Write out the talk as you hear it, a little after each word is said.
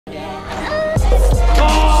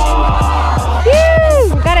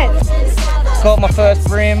Caught my first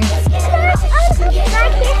brim.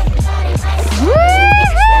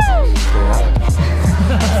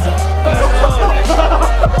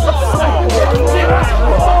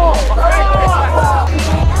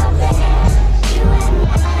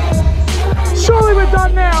 Surely we're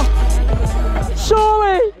done now.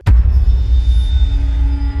 Surely.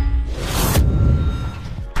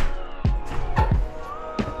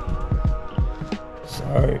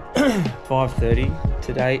 So 5:30.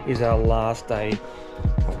 Today is our last day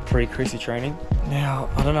of pre-Chrissy training. Now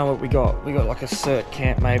I don't know what we got. We got like a cert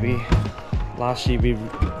camp maybe. Last year we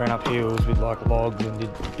ran up hills with like logs and did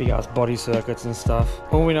big ass body circuits and stuff.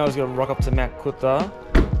 All we know is we're gonna rock up to Mount Kutta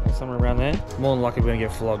or somewhere around there. More than likely we're gonna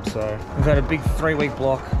get flogged. So we've had a big 3-week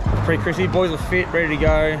block. Pre-Chrissy, boys are fit, ready to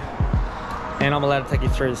go. And I'm allowed to take you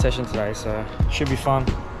through the session today, so it should be fun.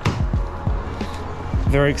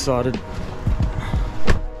 Very excited.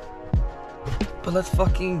 But let's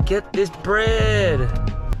fucking get this bread.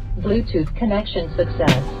 Bluetooth connection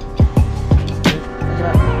success.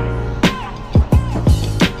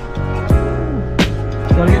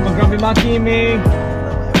 Gotta get my grumpy monkey in me.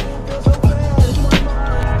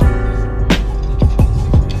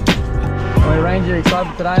 Hey Ranger,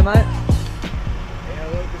 excited for today, mate? Yeah,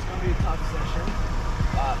 look, it's gonna be a tough session.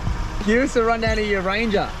 But Give us a rundown of your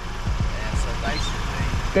Ranger. yeah, so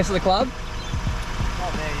basically, Best of the club.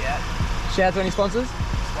 not there yet. Shout out to any sponsors.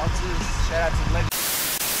 Sponsors, shout out to Legend.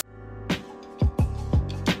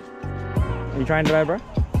 Are you training today, bro?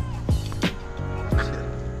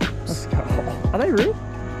 Let's go. Are they real?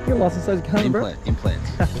 You got license those coming, bro? Implant.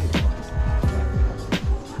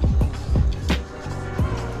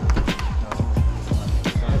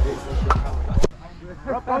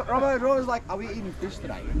 Robbo was like, are we eating fish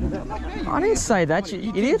today? I'm like, no, I didn't say that, you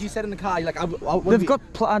idiot. you said in the car, you're like, They've got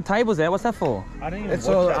tables there. What's that for? I didn't even It's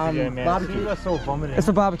watch all, that video, man. barbecue. I saw vomiting. It's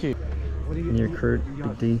for barbecue. New recruit,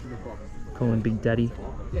 Big D. Call him Big Daddy.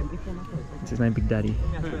 What's his name, Big Daddy?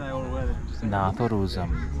 Nah, I thought it was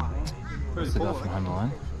what's the guy from Home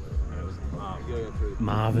Alone?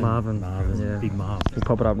 Marvin. Yeah. Big Marv. We'll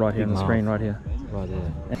pop it up right here on the screen, right here. Right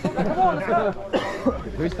there.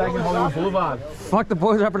 Who's taking Hollywood Boulevard? Fuck, the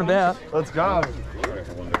boys are up and about. Let's go.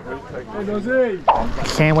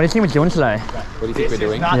 Cam, what do you think we're doing today? What do you think we're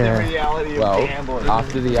doing? Not Yeah. the reality of Well, gambling.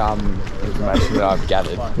 after the information that I've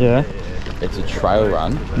gathered, Yeah. it's a trail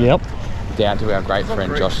run Yep. down to our great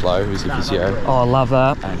friend Josh Lowe, who's a physio, Oh, I love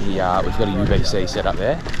that. and we've got a UBC set up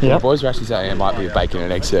there. Yep. The boys are actually saying it might be a bacon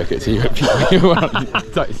and egg circuit, so if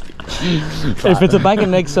If it's a bacon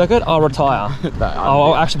and egg circuit, I'll retire.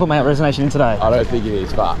 I'll actually put my resignation in today. I don't think it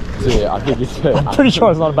is, but yeah, I think it's. I'm pretty sure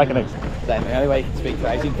it's not a bacon and egg. The only way you can speak to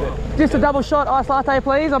Asian. Just a double shot iced latte,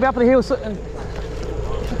 please. I'll be up the hill soon.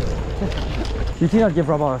 You think I'd give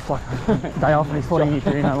Robbo a day off and he's 14 years,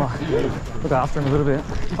 you know, like, look after him a little bit.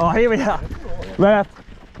 Oh, here we are. Left,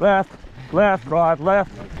 left, left, right,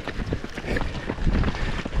 left.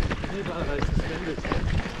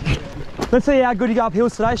 Let's see how good you go up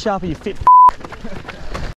hills today, Sharpie, you fit.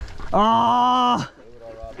 Ah!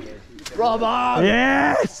 Robbo!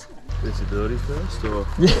 Yes! Disability first, or?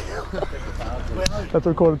 That's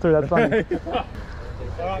recorded too, that's funny.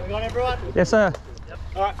 Alright, we got everyone? Yes, sir.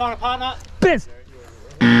 Alright, find a partner. Biz!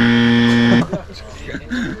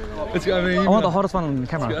 Let's go, I want the hottest one on the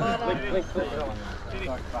camera.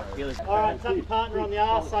 Alright, tap your partner on the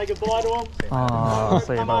arse, say goodbye to him. Oh, I'll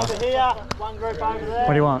see you, Come brother. over here, one group over there.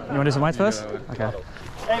 What do you want? You want to do some weights first? Okay.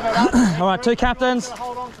 Even up. All right, two captains.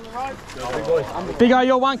 Hold on to the rope. Big O,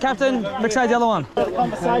 you're one captain. Mixay's the other one. The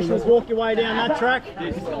conversation is walk your way down that track.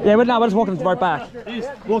 Yeah, we're just walking the rope back.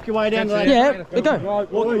 Walk your way down to that Yeah, there you go.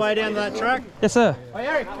 Walk your way down to that track. Yes, sir.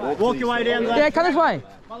 Walk your way down to that Yeah, come this way.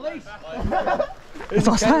 That's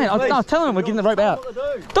what I'm saying. I was telling him we're getting the rope out.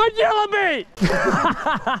 Don't yell at me!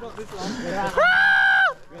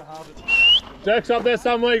 Jack's up there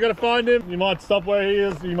somewhere, you gotta find him. You might stop where he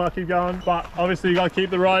is, you might keep going, but obviously you gotta keep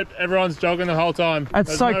the rope. Everyone's jogging the whole time. That's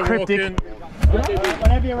There's so no cryptic. walking.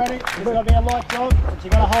 Whenever you're ready, it's got to be a light jog, but you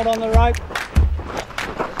got to hold on the rope.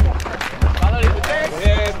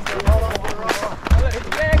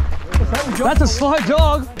 That's a slow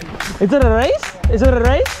jog. Is it a race? Is it a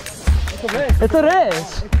race? It's a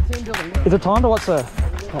race. Is it timed or what, sir?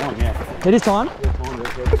 Time, yeah. It is time?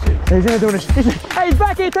 He's in there doing a shit. Hey, he's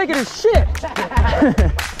back here taking a shit.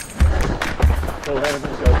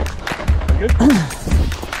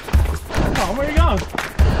 Oh, where are you going?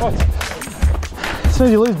 As soon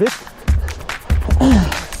as you lose, Vic.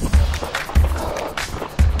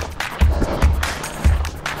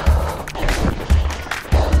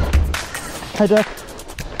 Hey, Jack.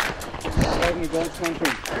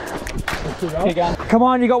 Come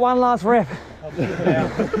on, you got one last rep.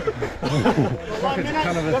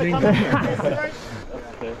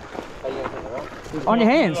 On your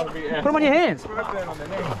hands. Put them on your hands.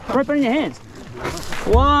 Rope it in your hands.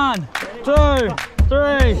 1, 2,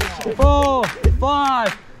 3, 4,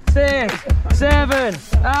 5, 6, 7,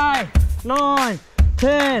 8, 9,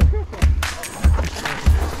 10.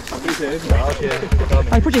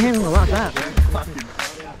 Hey, put your hands on the like that.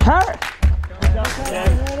 Carrot.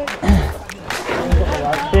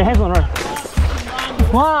 Yeah, hands on the rope.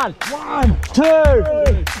 1, 2,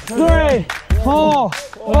 3, 4,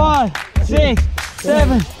 5, 6,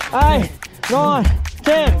 7, 8, 9,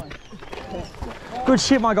 10. Good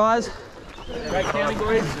shit, my guys.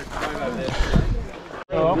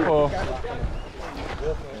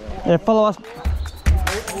 Yeah, follow us.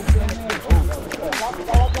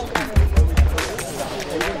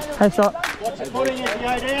 Head start.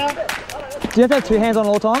 Do you have to have 2 hands on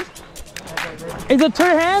all times? Is it 2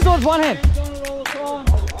 hands or 1 hand?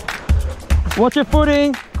 Watch your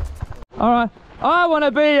footing. All right. I want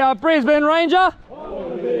to be a Brisbane Ranger.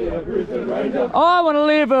 I want to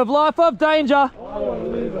live a life of danger.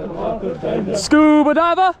 Scuba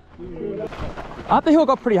diver. Up the hill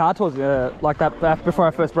got pretty hard towards like that before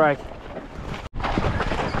our first break.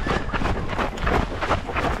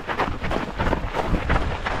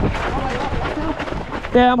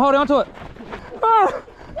 Yeah, I'm holding on to it. Oh,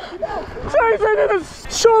 Jesus,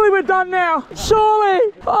 surely we're done now. Surely.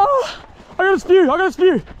 Oh, I gotta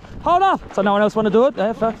spew. Hold up. So no one else want to do it?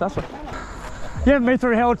 Yeah, fuck, that's right. You haven't been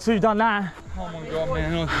through hell till you've done that. Oh my god,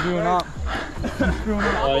 man, I'm screwing up.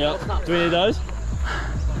 Oh, yeah. Do we need those?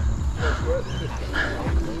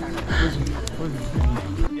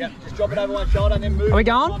 Yeah, just drop it over one shoulder and then move. Are we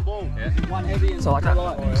going? One ball. Yeah. One heavy and So like that.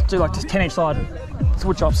 Just do like just 10 each side. It's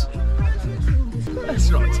wood chops. That's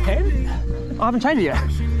not 10. I haven't changed it yet.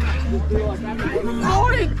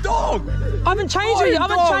 Bloody dog! I haven't changed it. I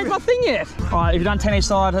haven't changed my thing yet. All right, if you've done 10 each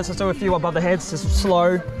side, let's just do a few above the heads, just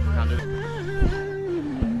slow.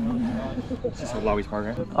 It's just a Lowy's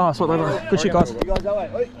program. Oh, sweet, good shit, guys. You guys that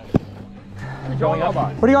way.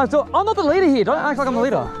 What do you guys do? I'm not the leader here. Don't act like I'm the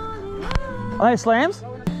leader. Are they slams?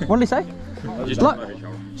 What did he say? Just look.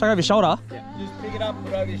 Chuck over your shoulder. Yeah. Just pick it up,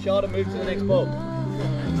 put it over your shoulder, move to the next ball.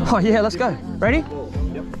 Oh yeah, let's go. Ready? Yep.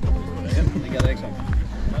 Then go the next one.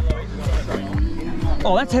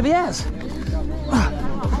 Oh, that's heavy as.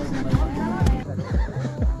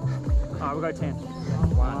 Alright, we'll go 10.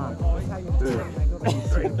 1, 2,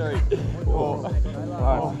 3, 4, 5.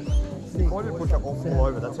 Why did you push up all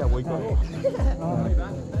over? That's how we go.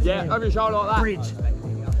 Yeah, over your shoulder like that. Bridge.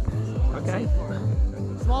 Okay.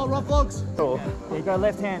 Small RobVlogs. Yeah, you go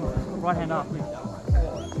left hand, right hand up.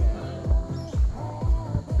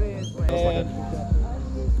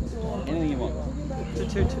 Anything you want.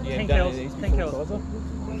 10 kills. 10 kills.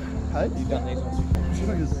 Hey? You've done these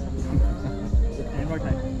ones. And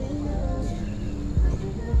rotate.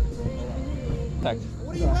 Thanks.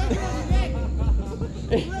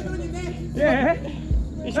 Yeah.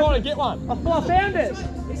 He's trying to get one. I found it.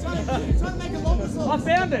 I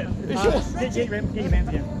found it. Get your hands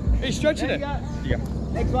again. He's stretching it. Yeah.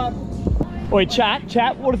 Next one. Oi,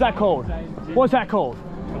 chat, what is that called? What's that called?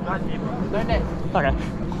 Okay.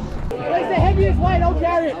 Where's the heaviest weight? I'll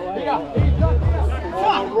carry it.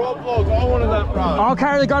 RobVlog, I wanted that, bro. I'll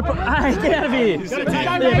carry the GoPro. Hey, get out of here.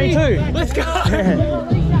 Yeah, me too. Let's go. Yeah.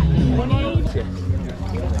 Do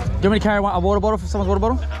you want me to carry a water bottle for someone's water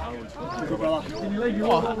bottle?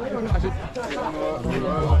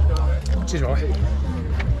 Cheers, boy.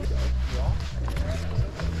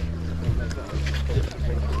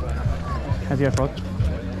 How's you, Frog?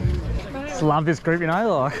 Just love this group, you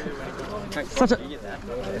know, like such a.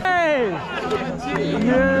 Hey!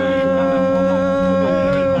 Yeah!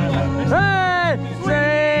 Hey!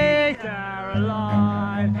 Sweet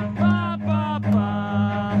Caroline! Ba, ba, ba.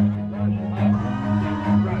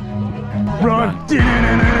 Run!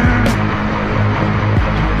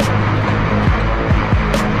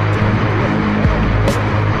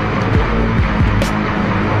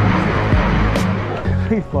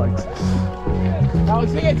 These blokes. Now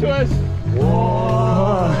sing it to us.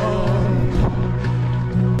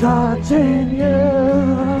 Touching you,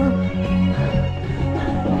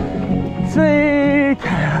 sweet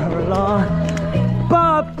Caroline. Ba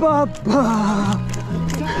ba ba.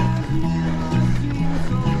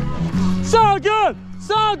 So good,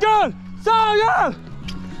 so good, so good.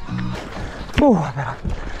 Oh, better.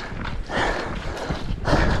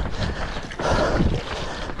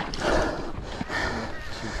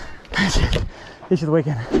 This is the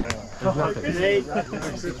weekend.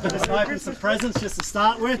 Just open some presents just to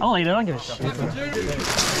start with. I'll eat it, I don't give a shit.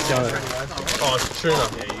 Oh, it's tuna.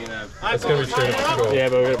 It's going to be tuna for sure. Yeah,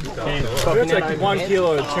 but we're gonna take 1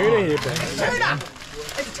 kilo of tuna here. Tuna!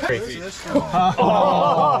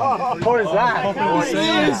 What is that?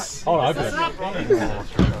 Hold on, open it.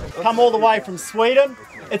 Come all the way from Sweden.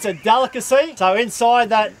 It's a delicacy. So inside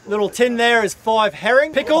that little tin there is 5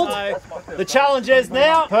 herring pickled. So the challenge is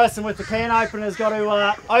now, the person with the can opener has got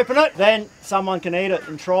to open it. Then someone can eat it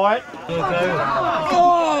and try it.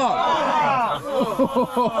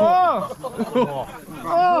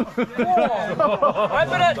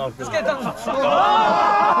 Open it! Let's get done.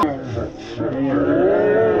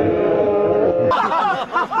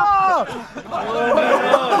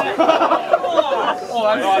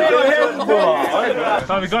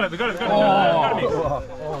 Oh, we got it.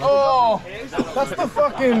 Oh, that's the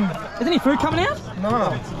fucking... Is any food coming out?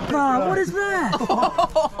 No. No, what is that?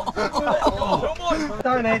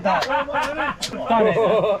 Don't eat that. Don't eat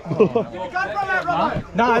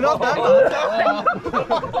that. No, not that.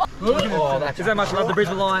 Is that much love the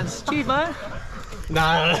Brisbane Lions? Cheers, mate.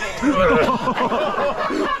 No.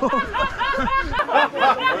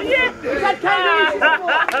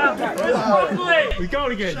 We go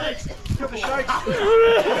again. Oh,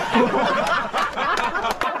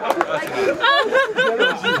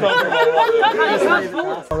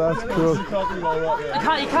 that's cool.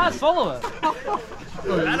 You can't swallow it.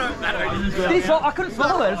 I couldn't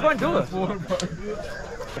swallow it. I just won't do it.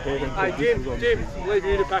 Hey, Jim, leave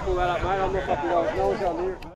you to pack all that up, mate. I'm not fucking going. No one's going near it.